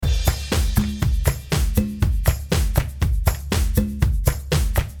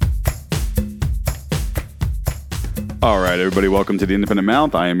All right, everybody, welcome to The Independent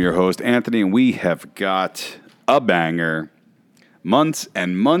Mouth. I am your host, Anthony, and we have got a banger. Months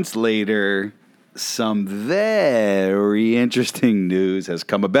and months later, some very interesting news has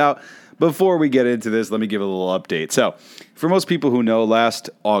come about. Before we get into this, let me give a little update. So, for most people who know,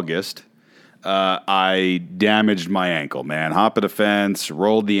 last August, I damaged my ankle, man. Hopped a fence,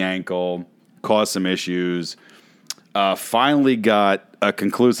 rolled the ankle, caused some issues. Finally got a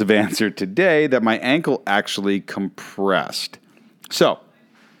conclusive answer today that my ankle actually compressed. So,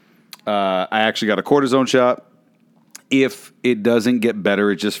 I actually got a cortisone shot. If it doesn't get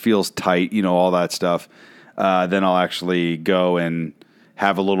better, it just feels tight, all that stuff, then I'll actually go and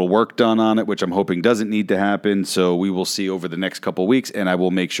have a little work done on it, which I'm hoping doesn't need to happen. So we will see over the next couple weeks, and I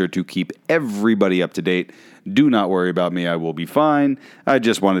will make sure to keep everybody up to date. Do not worry about me. I will be fine. I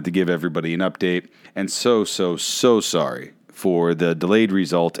just wanted to give everybody an update. And so sorry for the delayed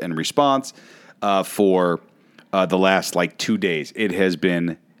result and response for the last 2 days. It has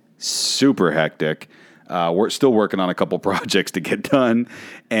been super hectic. We're still working on a couple projects to get done,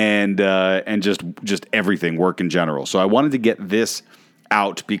 and just everything, work in general. So I wanted to get this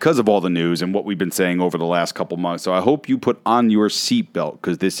out because of all the news and what we've been saying over the last couple months. So I hope you put on your seatbelt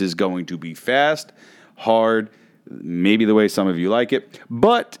because this is going to be fast, hard, maybe the way some of you like it.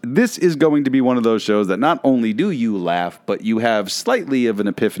 But this is going to be one of those shows that not only do you laugh, but you have slightly of an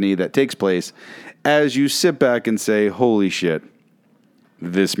epiphany that takes place as you sit back and say, holy shit,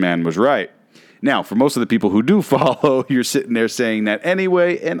 this man was right. Now, for most of the people who do follow, you're sitting there saying that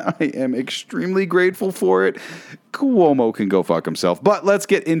anyway, and I am extremely grateful for it. CUOMO can go fuck himself. But let's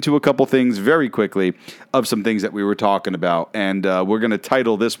get into a couple things very quickly of some things that we were talking about. And we're going to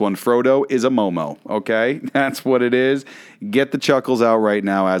title this one, Frodo is a MOMO, okay? That's what it is. Get the chuckles out right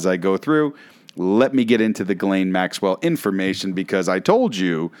now as I go through. Let me get into the Ghislaine Maxwell information because I told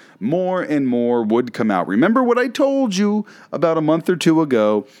you more and more would come out. Remember what I told you about a month or two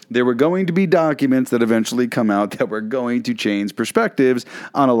ago? There were going to be documents that eventually come out that were going to change perspectives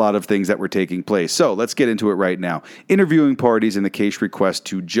on a lot of things that were taking place. So let's get into it right now. Interviewing parties in the case request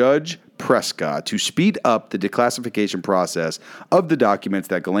to Judge Prescott to speed up the declassification process of the documents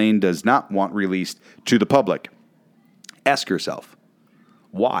that Ghislaine does not want released to the public. Ask yourself,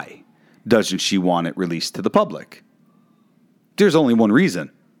 why doesn't she want it released to the public? There's only one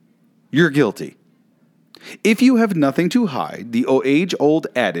reason. You're guilty. If you have nothing to hide, the age-old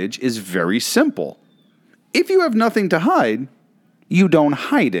adage is very simple. If you have nothing to hide, you don't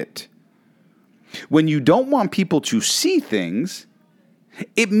hide it. When you don't want people to see things,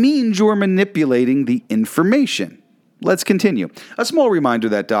 it means you're manipulating the information. Let's continue. A small reminder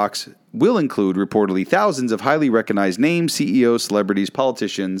that docs will include reportedly thousands of highly recognized names, CEOs, celebrities,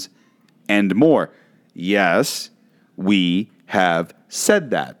 politicians, and more. Yes, we have said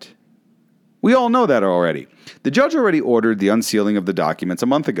that. We all know that already. The judge already ordered the unsealing of the documents a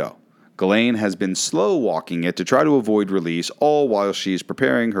month ago. Ghislaine has been slow-walking it to try to avoid release, all while she's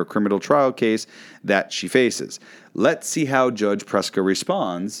preparing her criminal trial case that she faces. Let's see how Judge Prescott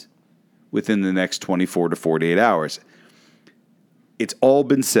responds within the next 24 to 48 hours. It's all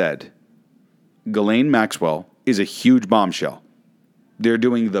been said. Ghislaine Maxwell is a huge bombshell. They're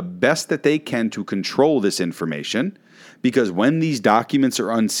doing the best that they can to control this information because when these documents are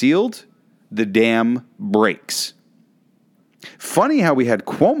unsealed, the dam breaks. Funny how we had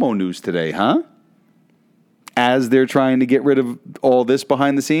CUOMO news today, huh? As they're trying to get rid of all this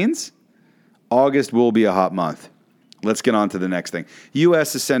behind the scenes, August will be a hot month. Let's get on to the next thing.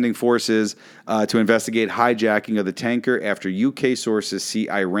 U.S. is sending forces to investigate hijacking of the tanker after UK sources see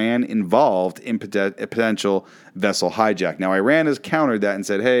Iran involved in potential vessel hijack. Now, Iran has countered that and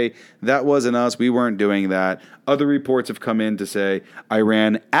said, hey, that wasn't us. We weren't doing that. Other reports have come in to say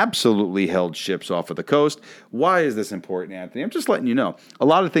Iran absolutely held ships off of the coast. Why is this important, Anthony? I'm just letting you know. A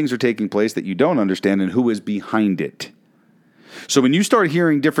lot of things are taking place that you don't understand and who is behind it. So when you start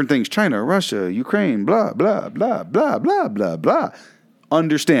hearing different things, China, Russia, Ukraine, blah, blah, blah, blah, blah, blah, blah,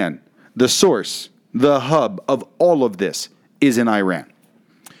 understand the source, the hub of all of this is in Iran.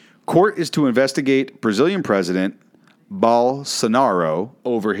 Court is to investigate Brazilian President Bolsonaro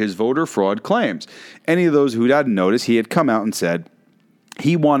over his voter fraud claims. Any of those who hadn't noticed, he had come out and said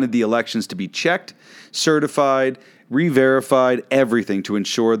he wanted the elections to be checked, certified, re-verified, everything to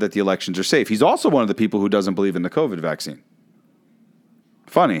ensure that the elections are safe. He's also one of the people who doesn't believe in the COVID vaccine.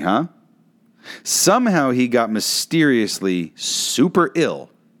 Funny, huh? Somehow he got mysteriously super ill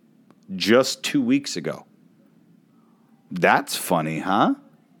just 2 weeks ago. That's funny, huh?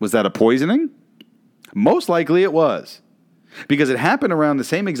 Was that a poisoning? Most likely it was, because it happened around the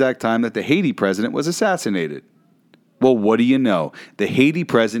same exact time that the Haiti president was assassinated. Well, what do you know? The Haiti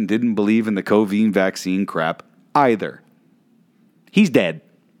president didn't believe in the COVID vaccine crap either. He's dead.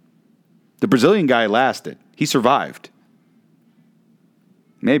 The Brazilian guy lasted. He survived.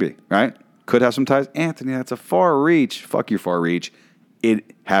 Maybe, right? Could have some ties. Anthony, that's a far reach. Fuck your far reach.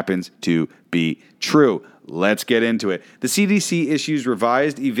 It happens to be true. Let's get into it. The CDC issues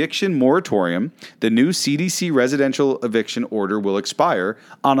revised eviction moratorium. The new CDC residential eviction order will expire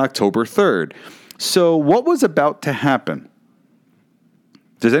on October 3rd. So what was about to happen?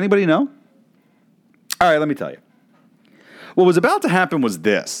 Does anybody know? All right, let me tell you. What was about to happen was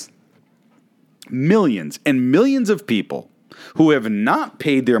this. Millions and millions of people who have not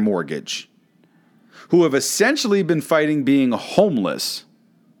paid their mortgage, who have essentially been fighting being homeless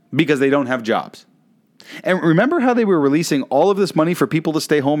because they don't have jobs. And remember how they were releasing all of this money for people to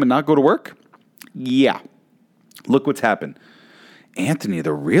stay home and not go to work? Yeah. Look what's happened. Anthony,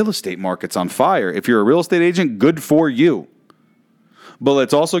 the real estate market's on fire. If you're a real estate agent, good for you. But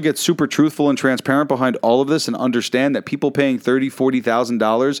let's also get super truthful and transparent behind all of this and understand that people paying $30,000,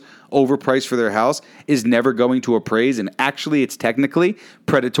 $40,000 overpriced for their house is never going to appraise, and actually it's technically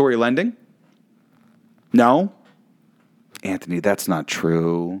predatory lending. No? Anthony, that's not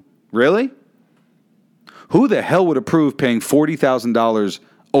true. Really? Who the hell would approve paying $40,000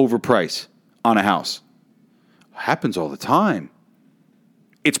 overprice on a house? Happens all the time.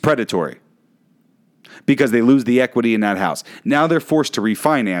 It's predatory. Because they lose the equity in that house. Now they're forced to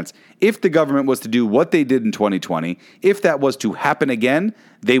refinance. If the government was to do what they did in 2020, if that was to happen again,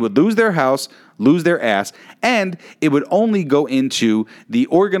 they would lose their house, lose their ass, and it would only go into the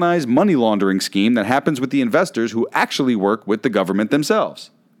organized money laundering scheme that happens with the investors who actually work with the government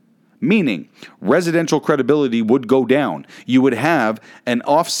themselves. Meaning, residential credibility would go down. You would have an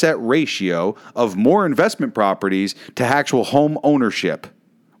offset ratio of more investment properties to actual home ownership,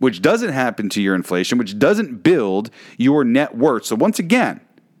 which doesn't happen to your inflation, which doesn't build your net worth. So once again,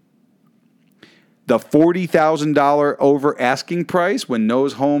 the $40,000 over asking price, when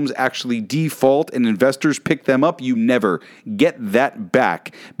those homes actually default and investors pick them up, you never get that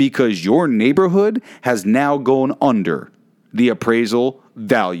back because your neighborhood has now gone under the appraisal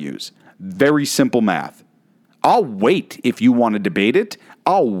values. Very simple math. I'll wait if you want to debate it.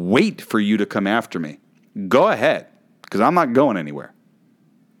 I'll wait for you to come after me. Go ahead, because I'm not going anywhere.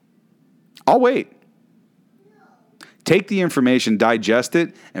 I'll wait. Take the information, digest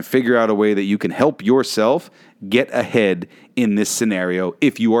it, and figure out a way that you can help yourself get ahead in this scenario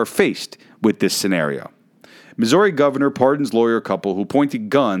if you are faced with this scenario. Missouri governor pardons lawyer couple who pointed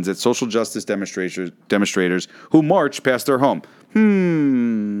guns at social justice demonstrators who marched past their home.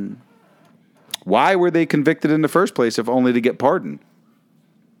 Why were they convicted in the first place if only to get pardoned?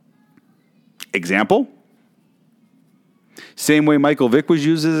 Example? Same way Michael Vick was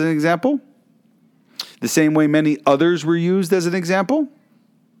used as an example? The same way many others were used as an example?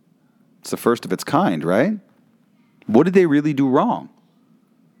 It's the first of its kind, right? What did they really do wrong?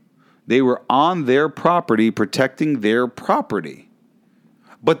 They were on their property protecting their property.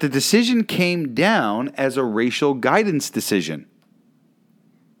 But the decision came down as a racial guidance decision.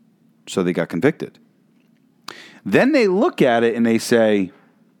 So they got convicted. Then they look at it and they say,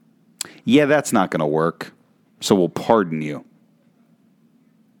 yeah, that's not going to work, so we'll pardon you.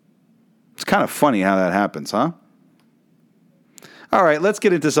 It's kind of funny how that happens, huh? All right, let's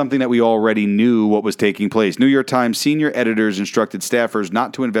get into something that we already knew what was taking place. New York Times senior editors instructed staffers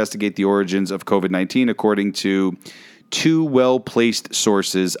not to investigate the origins of COVID-19, according to two well-placed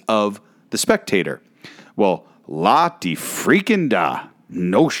sources of The Spectator. Well, la-di freaking da.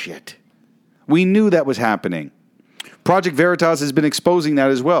 No shit. We knew that was happening. Project Veritas has been exposing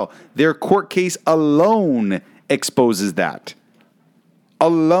that as well. Their court case alone exposes that.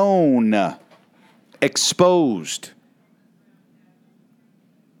 Alone. Exposed.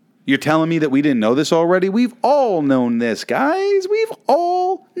 You're telling me that we didn't know this already? We've all known this, guys. We've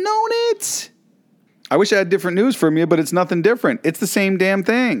all known it. I wish I had different news from you, but it's nothing different. It's the same damn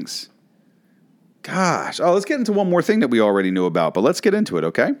things. Gosh. Oh, let's get into one more thing that we already knew about, but let's get into it,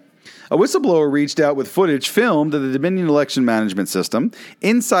 okay? A whistleblower reached out with footage filmed at the Dominion Election Management System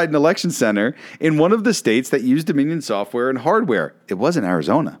inside an election center in one of the states that use Dominion software and hardware. It was in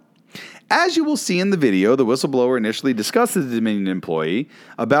Arizona. As you will see in the video, the whistleblower initially discussed with the Dominion employee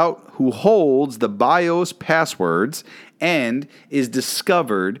about who holds the BIOS passwords and is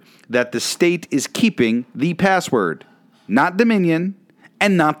discovered that the state is keeping the password, not Dominion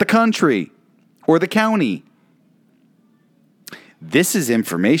and not the country or the county. This is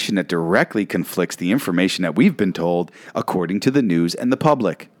information that directly conflicts the information that we've been told according to the news and the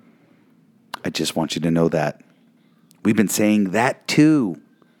public. I just want you to know that. We've been saying that too.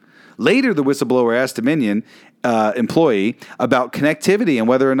 Later, the whistleblower asked Dominion employee about connectivity and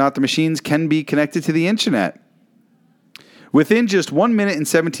whether or not the machines can be connected to the internet. Within just 1 minute and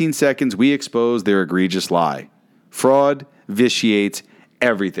 17 seconds, we expose their egregious lie. Fraud vitiates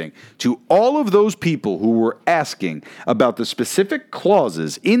everything. To all of those people who were asking about the specific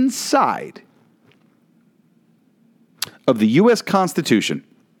clauses inside of the U.S. Constitution,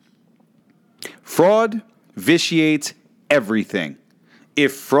 fraud vitiates everything.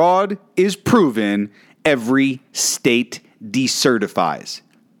 If fraud is proven, every state decertifies.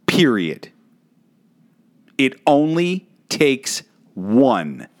 Period. It only takes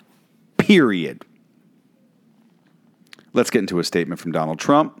one. Period. Let's get into a statement from Donald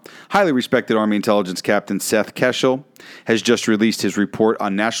Trump. Highly respected Army Intelligence Captain Seth Keshel has just released his report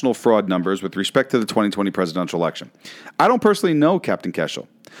on national fraud numbers with respect to the 2020 presidential election. I don't personally know Captain Keshel,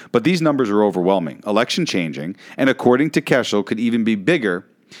 but these numbers are overwhelming, election-changing, and according to Keshel, could even be bigger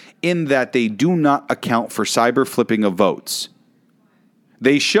in that they do not account for cyber flipping of votes.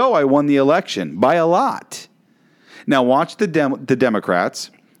 They show I won the election by a lot. Now watch the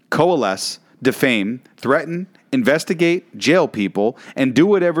Democrats coalesce, defame, threaten, investigate, jail people, and do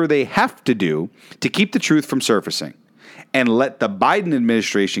whatever they have to do to keep the truth from surfacing. And let the Biden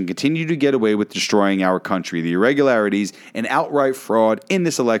administration continue to get away with destroying our country. The irregularities and outright fraud in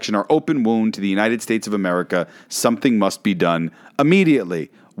this election are open wound to the United States of America. Something must be done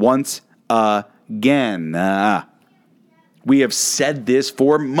immediately. Once again. We have said this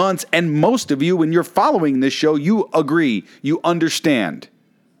for months, and most of you, when you're following this show, you agree, you understand.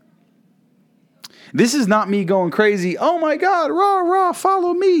 This is not me going crazy. Oh my God, rah, rah,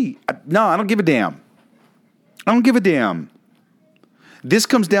 follow me. No, I don't give a damn. I don't give a damn. This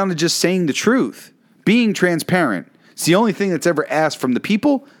comes down to just saying the truth, being transparent. It's the only thing that's ever asked from the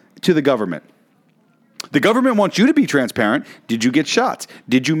people to the government. The government wants you to be transparent. Did you get shots?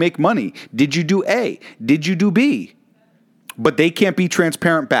 Did you make money? Did you do A? Did you do B? But they can't be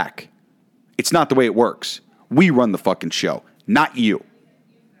transparent back. It's not the way it works. We run the fucking show, not you.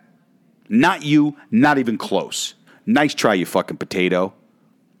 Not you, not even close. Nice try, you fucking potato.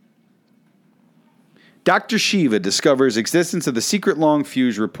 Dr. Shiva discovers existence of the secret long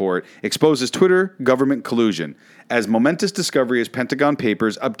fuse report, exposes Twitter government collusion. As momentous discovery as Pentagon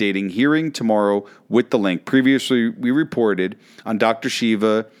Papers updating hearing tomorrow with the link. Previously, we reported on Dr.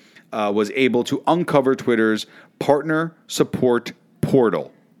 Shiva was able to uncover Twitter's partner support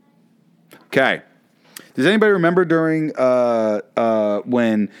portal. Okay. Does anybody remember during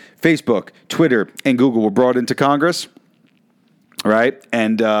when Facebook, Twitter, and Google were brought into Congress? Right?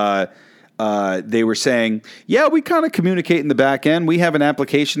 And they were saying, yeah, we kind of communicate in the back end. We have an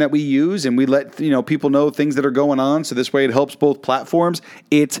application that we use, and we let people know things that are going on. So this way it helps both platforms.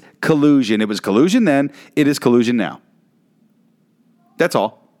 It's collusion. It was collusion then. It is collusion now. That's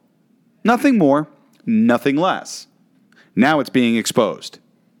all. Nothing more, nothing less. Now it's being exposed.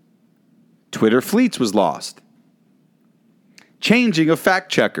 Twitter fleets was lost. Changing of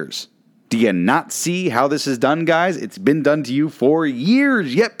fact checkers. Do you not see how this is done, guys? It's been done to you for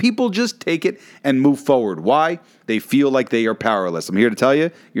years, yet people just take it and move forward. Why? They feel like they are powerless. I'm here to tell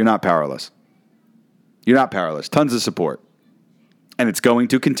you, you're not powerless. You're not powerless. Tons of support. And it's going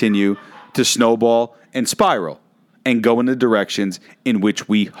to continue to snowball and spiral and go in the directions in which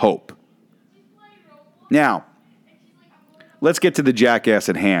we hope. Now, let's get to the jackass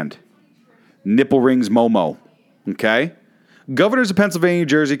at hand. Nipple rings MOMO. Okay? Governors of Pennsylvania, New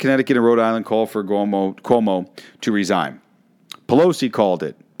Jersey, Connecticut, and Rhode Island called for CUOMO to resign. Pelosi called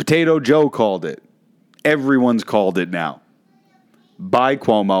it. Potato Joe called it. Everyone's called it now. Bye,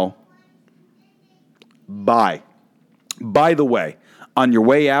 CUOMO. Bye. By the way, on your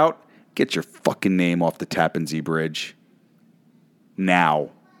way out, get your fucking name off the Tappan Zee Bridge.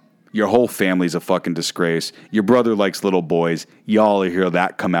 Now. Your whole family's a fucking disgrace. Your brother likes little boys. Y'all will hear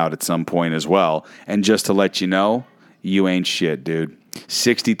that come out at some point as well. And just to let you know, you ain't shit, dude.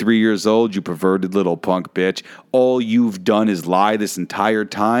 63 years old, you perverted little punk bitch. All you've done is lie this entire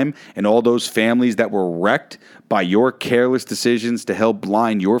time, and all those families that were wrecked by your careless decisions to help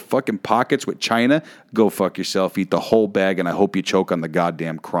line your fucking pockets with China, go fuck yourself, eat the whole bag, and I hope you choke on the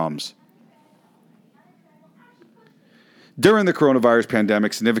goddamn crumbs. During the coronavirus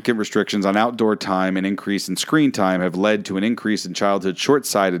pandemic, significant restrictions on outdoor time and increase in screen time have led to an increase in childhood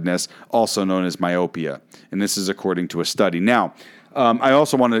short-sightedness, also known as myopia. And this is according to a study. Now, I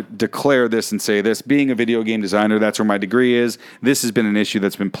also want to declare this and say this. Being a video game designer, that's where my degree is. This has been an issue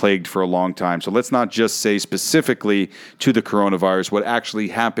that's been plagued for a long time. So let's not just say specifically to the coronavirus. What actually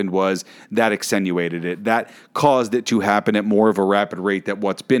happened was that accentuated it. That caused it to happen at more of a rapid rate than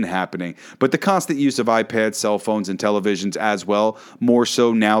what's been happening. But the constant use of iPads, cell phones, and televisions as well, more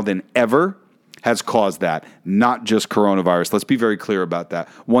so now than ever, has caused that. Not just coronavirus. Let's be very clear about that.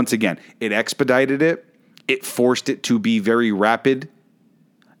 Once again, it expedited it. It forced it to be very rapid,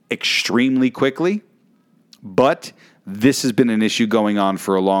 extremely quickly, but this has been an issue going on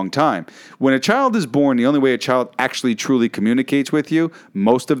for a long time. When a child is born, the only way a child actually truly communicates with you,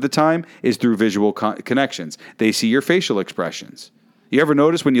 most of the time, is through visual connections. They see your facial expressions. You ever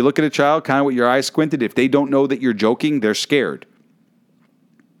notice when you look at a child, kind of with your eyes squinted, if they don't know that you're joking, they're scared.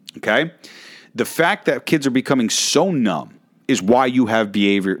 Okay? The fact that kids are becoming so numb is why you have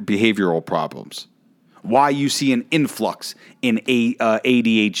behavioral problems, why you see an influx in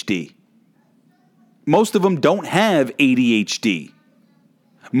ADHD. Most of them don't have ADHD.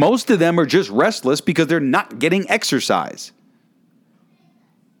 Most of them are just restless because they're not getting exercise.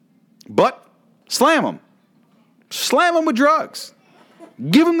 But slam them. Slam them with drugs.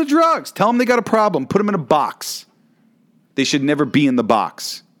 Give them the drugs. Tell them they got a problem. Put them in a box. They should never be in the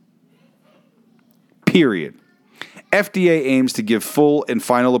box. Period. FDA aims to give full and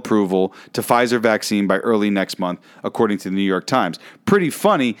final approval to Pfizer vaccine by early next month, according to the New York Times. Pretty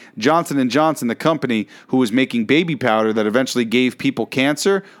funny, Johnson & Johnson, the company who was making baby powder that eventually gave people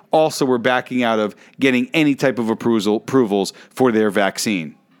cancer, also were backing out of getting any type of approvals for their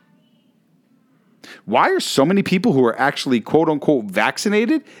vaccine. Why are so many people who are actually quote-unquote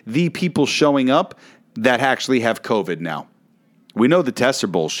vaccinated the people showing up that actually have COVID now? We know the tests are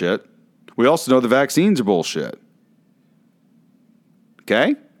bullshit. We also know the vaccines are bullshit.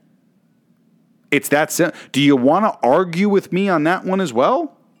 Okay? It's that simple. Do you want to argue with me on that one as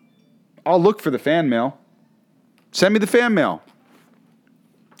well? I'll look for the fan mail. Send me the fan mail.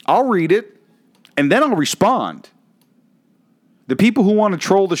 I'll read it, and then I'll respond. The people who want to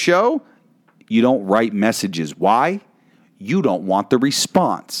troll the show, you don't write messages. Why? You don't want the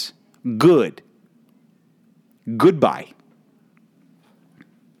response. Good. Goodbye.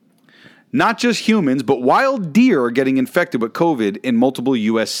 Not just humans, but wild deer are getting infected with COVID in multiple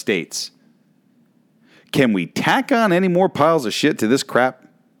U.S. states. Can we tack on any more piles of shit to this crap?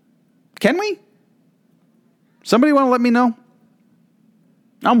 Can we? Somebody want to let me know?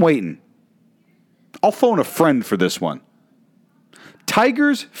 I'm waiting. I'll phone a friend for this one.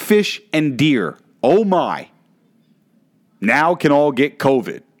 Tigers, fish, and deer. Oh my. Now can all get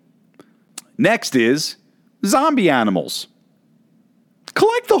COVID. Next is zombie animals.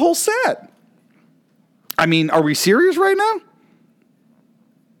 Collect the whole set. I mean, are we serious right now?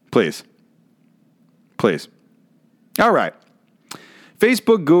 Please. Please. All right.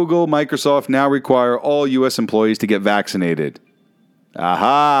 Facebook, Google, Microsoft now require all U.S. employees to get vaccinated.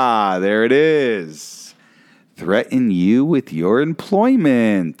 Aha, there it is. Threaten you with your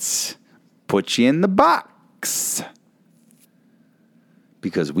employment. Put you in the box.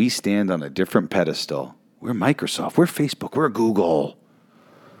 Because we stand on a different pedestal. We're Microsoft. We're Facebook. We're Google.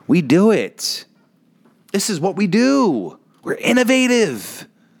 We do it. This is what we do. We're innovative.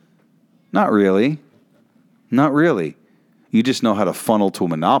 Not really. Not really. You just know how to funnel to a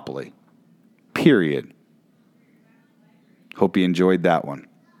monopoly. Period. Hope you enjoyed that one.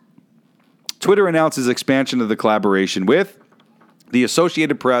 Twitter announces expansion of the collaboration with the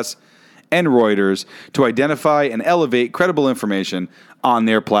Associated Press and Reuters to identify and elevate credible information on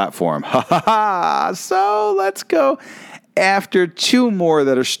their platform. Ha ha ha! So let's go after two more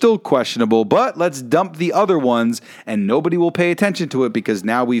that are still questionable, but let's dump the other ones and nobody will pay attention to it because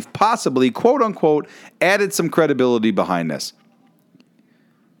now we've possibly, quote unquote, added some credibility behind this.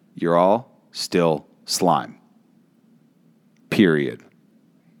 You're all still slime. Period.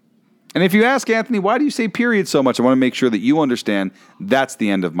 And if you ask Anthony, why do you say period so much? I want to make sure that you understand that's the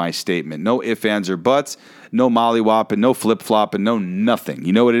end of my statement. No ifs, ands, or buts. No mollywhopping, no flip-flopping, no nothing.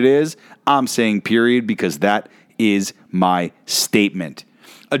 You know what it is? I'm saying period because that is my statement.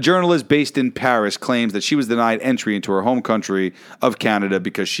 A journalist based in Paris claims that she was denied entry into her home country of Canada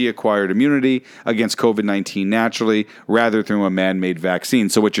because she acquired immunity against COVID-19 naturally rather through a man-made vaccine.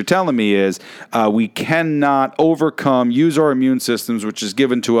 So what you're telling me is we cannot use our immune systems, which is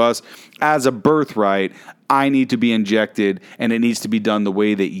given to us as a birthright. I need to be injected, and it needs to be done the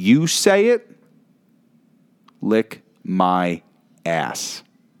way that you say it. Lick my ass.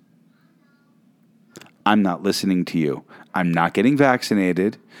 I'm not listening to you. I'm not getting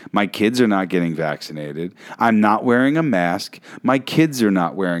vaccinated. My kids are not getting vaccinated. I'm not wearing a mask. My kids are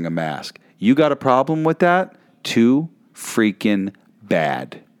not wearing a mask. You got a problem with that? Too freaking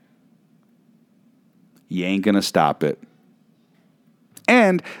bad. You ain't going to stop it.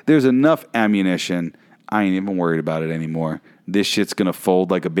 And there's enough ammunition. I ain't even worried about it anymore. This shit's going to fold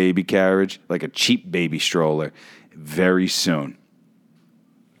like a baby carriage, like a cheap baby stroller, very soon.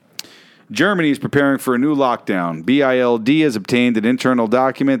 Germany is preparing for a new lockdown. BILD has obtained an internal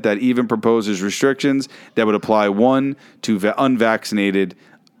document that even proposes restrictions that would apply to unvaccinated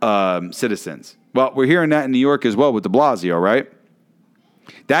citizens. Well, we're hearing that in New York as well with de Blasio, right?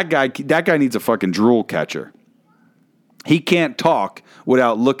 That guy needs a fucking drool catcher. He can't talk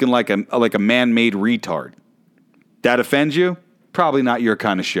without looking like a man-made retard. That offends you? Probably not your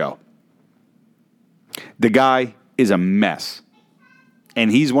kind of show. The guy is a mess.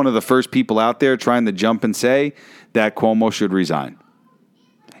 And he's one of the first people out there trying to jump and say that Cuomo should resign.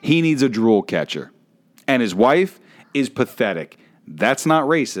 He needs a drool catcher. And his wife is pathetic. That's not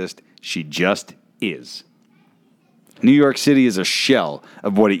racist. She just is. New York City is a shell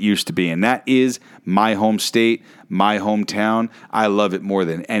of what it used to be, and that is my home state, my hometown. I love it more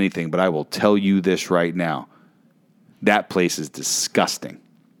than anything, but I will tell you this right now. That place is disgusting.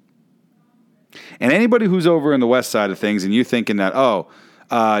 And anybody who's over in the west side of things and you're thinking that,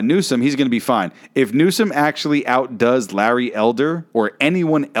 Newsom, he's going to be fine. If Newsom actually outdoes Larry Elder or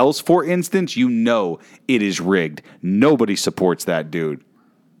anyone else, for instance, you know it is rigged. Nobody supports that dude.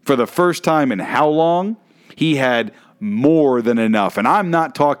 For the first time in how long? He had more than enough. And I'm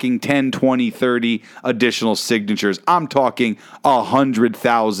not talking 10, 20, 30 additional signatures. I'm talking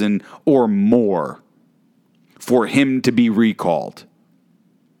 100,000 or more for him to be recalled.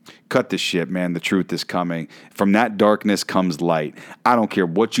 Cut this shit, man. The truth is coming. From that darkness comes light. I don't care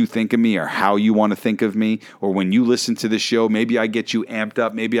what you think of me or how you want to think of me, or when you listen to the show, maybe I get you amped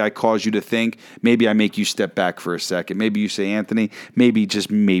up. Maybe I cause you to think. Maybe I make you step back for a second. Maybe you say, Anthony, maybe,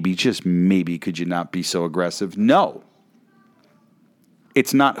 just maybe, could you not be so aggressive? No.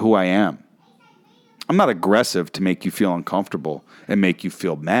 It's not who I am. I'm not aggressive to make you feel uncomfortable and make you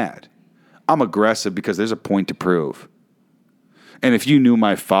feel mad. I'm aggressive because there's a point to prove. And if you knew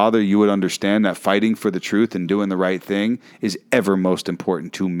my father, you would understand that fighting for the truth and doing the right thing is ever most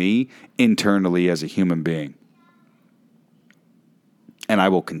important to me internally as a human being. And I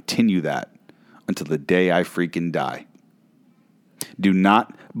will continue that until the day I freaking die. Do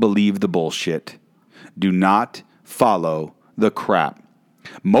not believe the bullshit. Do not follow the crap.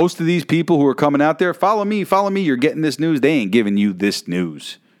 Most of these people who are coming out there, follow me, you're getting this news. They ain't giving you this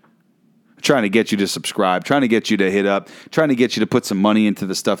news. Trying to get you to subscribe, trying to get you to hit up, trying to get you to put some money into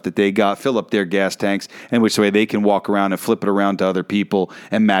the stuff that they got, fill up their gas tanks, and which way they can walk around and flip it around to other people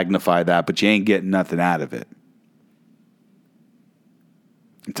and magnify that, but you ain't getting nothing out of it.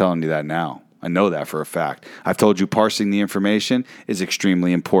 I'm telling you that now. I know that for a fact. I've told you parsing the information is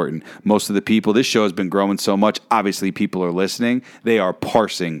extremely important. Most of the people, this show has been growing so much, obviously people are listening. They are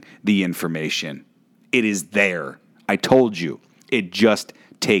parsing the information. It is there. I told you. It just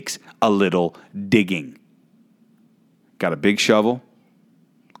takes a little digging. Got a big shovel,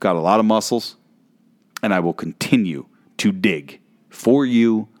 got a lot of muscles, and I will continue to dig for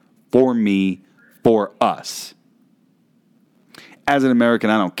you, for me, for us. As an American,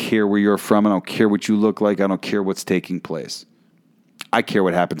 I don't care where you're from. I don't care what you look like. I don't care what's taking place. I care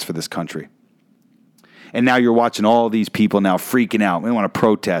what happens for this country. And now you're watching all these people now freaking out. They want to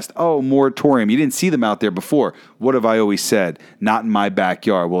protest. Oh, moratorium. You didn't see them out there before. What have I always said? Not in my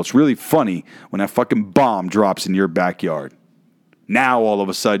backyard. Well, it's really funny when that fucking bomb drops in your backyard. Now all of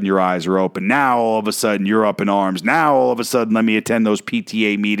a sudden your eyes are open. Now all of a sudden you're up in arms. Now all of a sudden let me attend those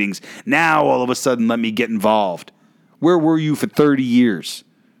PTA meetings. Now all of a sudden let me get involved. Where were you for 30 years?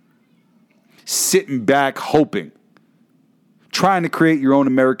 Sitting back hoping. Trying to create your own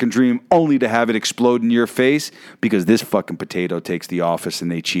American dream only to have it explode in your face because this fucking potato takes the office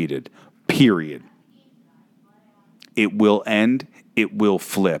and they cheated. Period. It will end. It will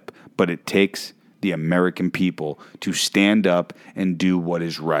flip. But it takes the American people to stand up and do what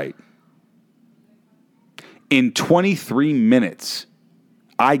is right. In 23 minutes,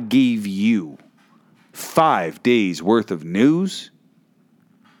 I gave you 5 days worth of news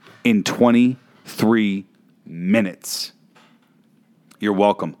in 23 minutes. You're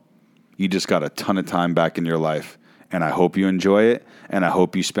welcome. You just got a ton of time back in your life. And I hope you enjoy it. And I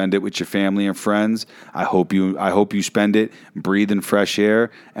hope you spend it with your family and friends. I hope you spend it breathing fresh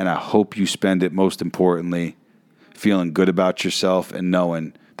air. And I hope you spend it, most importantly, feeling good about yourself and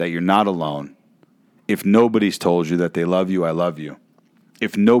knowing that you're not alone. If nobody's told you that they love you, I love you.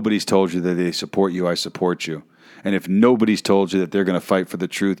 If nobody's told you that they support you, I support you. And if nobody's told you that they're going to fight for the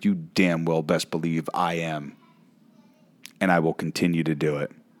truth, you damn well best believe I am. And I will continue to do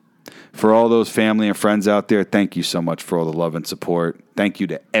it. For all those family and friends out there, thank you so much for all the love and support. Thank you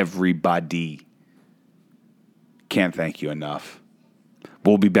to everybody. Can't thank you enough.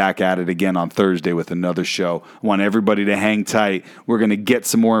 We'll be back at it again on Thursday with another show. I want everybody to hang tight. We're going to get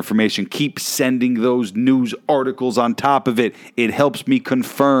some more information. Keep sending those news articles on top of it. It helps me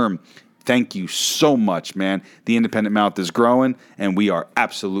confirm Thank you so much, man. The Independent Mouth is growing, and we are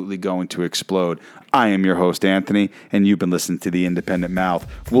absolutely going to explode. I am your host, Anthony, and you've been listening to The Independent Mouth.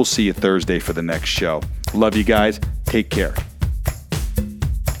 We'll see you Thursday for the next show. Love you guys. Take care.